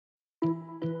Hello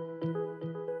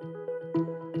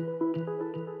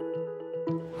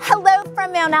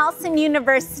from Mount Allison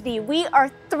University. We are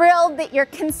thrilled that you're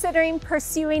considering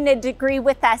pursuing a degree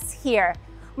with us here.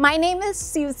 My name is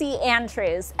Susie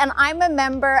Andrews, and I'm a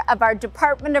member of our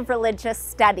Department of Religious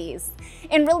Studies.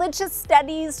 In Religious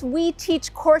Studies, we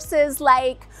teach courses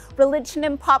like religion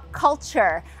and pop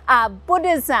culture,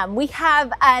 Buddhism. We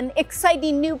have an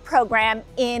exciting new program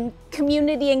in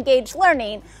community engaged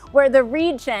learning where the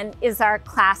region is our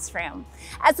classroom.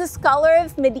 As a scholar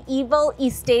of medieval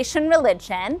East Asian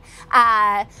religion,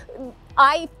 I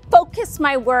focus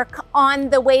my work on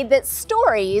the way that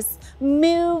stories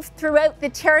move throughout the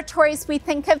territories we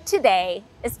think of today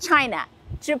as China,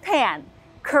 Japan,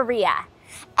 Korea.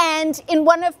 And in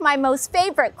one of my most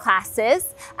favorite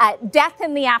classes, Death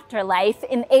and the Afterlife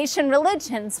in Asian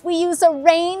Religions, we use a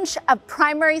range of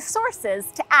primary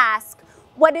sources to ask,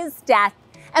 what is death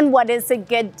and what is a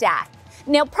good death?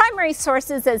 Now, primary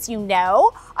sources, as you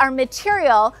know, are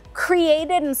material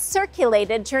created and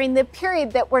circulated during the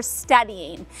period that we're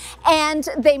studying. And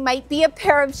they might be a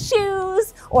pair of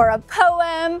shoes, or a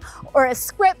poem, or a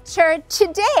scripture.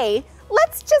 Today,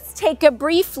 let's just take a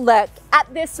brief look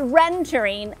at this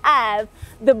rendering of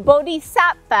the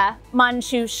Bodhisattva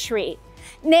Manjushri.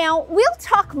 Now, we'll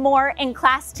talk more in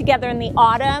class together in the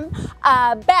autumn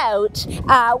about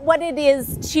what it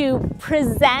is to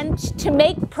present, to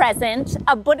make present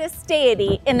a Buddhist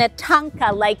deity in a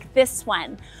tanka like this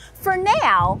one. For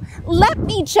now, let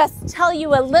me just tell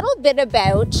you a little bit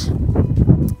about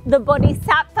the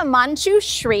Bodhisattva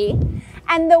Manjushri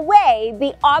and the way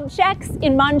the objects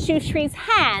in Manjushri's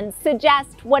hands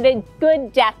suggest what a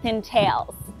good death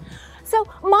entails. So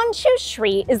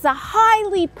Manjushri is a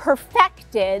highly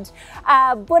perfected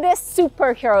Buddhist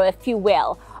superhero, if you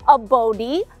will, a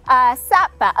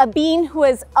bodhisattva, a being who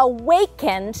has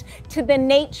awakened to the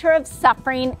nature of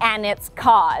suffering and its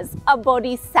cause, a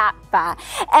bodhisattva.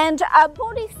 And a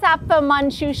bodhisattva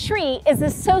Manjushri is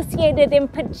associated in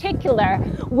particular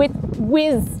with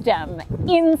wisdom,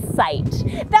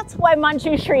 insight. That's why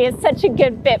Manjushri is such a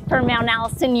good fit for Mount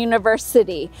Allison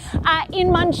University. In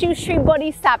Manjushri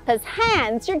Bodhisattva's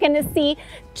hands, you're going to see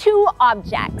two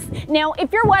objects. Now,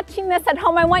 if you're watching this at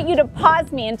home, I want you to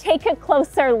pause me and take a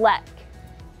closer look.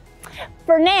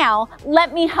 For now,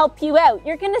 let me help you out.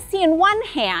 You're going to see in one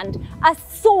hand a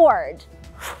sword,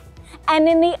 and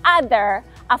in the other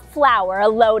a flower, a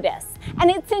lotus. And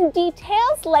it's in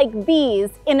details like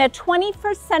these in a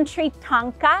 21st century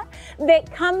tanka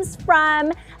that comes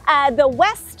from the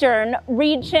western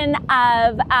region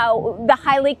of the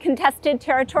highly contested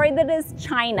territory that is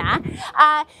China.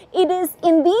 It is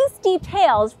in these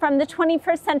details from the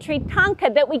 21st century tanka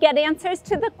that we get answers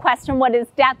to the question, what is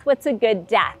death? What's a good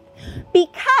death?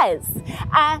 Because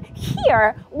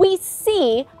here we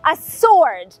see a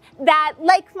sword that,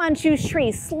 like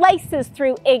Manjushri, slices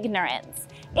through ignorance.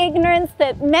 Ignorance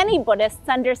that many Buddhists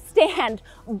understand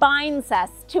binds us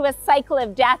to a cycle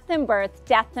of death and birth,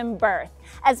 death and birth.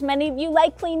 As many of you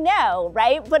likely know,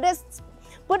 right? Buddhists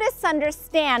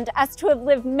understand us to have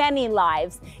lived many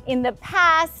lives in the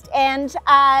past, and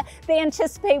they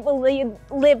anticipate we'll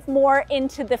live more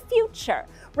into the future,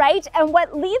 right? And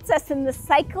what leads us in the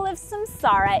cycle of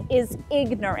samsara is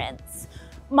ignorance.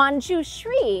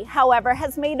 Manjushri, however,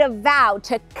 has made a vow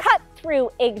to cut through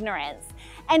ignorance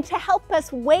and to help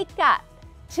us wake up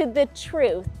to the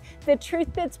truth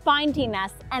that's binding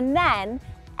us, and then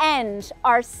end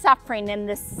our suffering in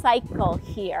this cycle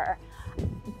here.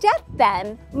 Death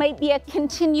then might be a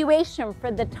continuation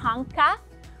for the tanka,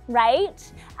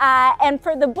 right? And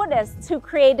for the Buddhists who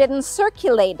created and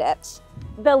circulated it.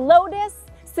 The lotus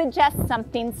suggests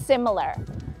something similar.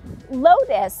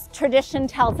 Lotus, tradition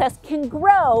tells us, can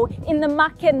grow in the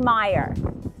muck and mire,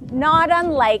 not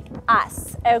unlike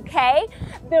us, okay?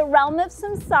 The realm of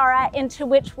samsara into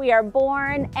which we are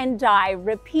born and die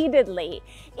repeatedly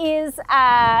is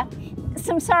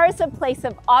samsara is a place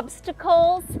of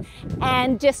obstacles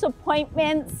and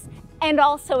disappointments, and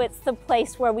also it's the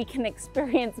place where we can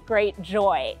experience great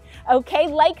joy, okay?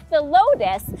 Like the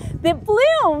lotus that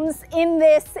blooms in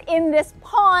this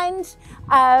pond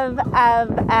of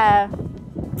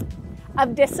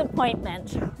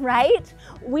disappointment, right?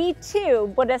 We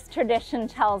too, Buddhist tradition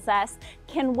tells us,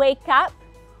 can wake up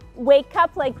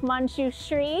like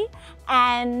Manjushri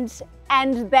and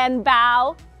then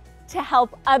bow to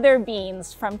help other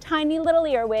beings, from tiny little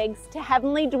earwigs to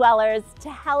heavenly dwellers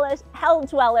to hell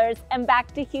dwellers and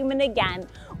back to human again.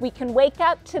 We can wake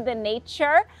up to the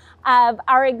nature of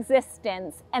our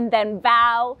existence and then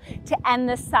vow to end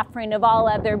the suffering of all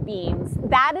other beings.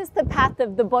 That is the path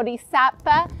of the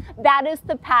Bodhisattva. That is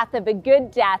the path of a good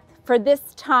death for this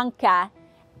tanka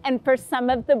And for some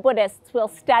of the Buddhists, we'll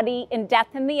study in death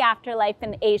and the afterlife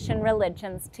and Asian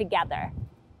religions together.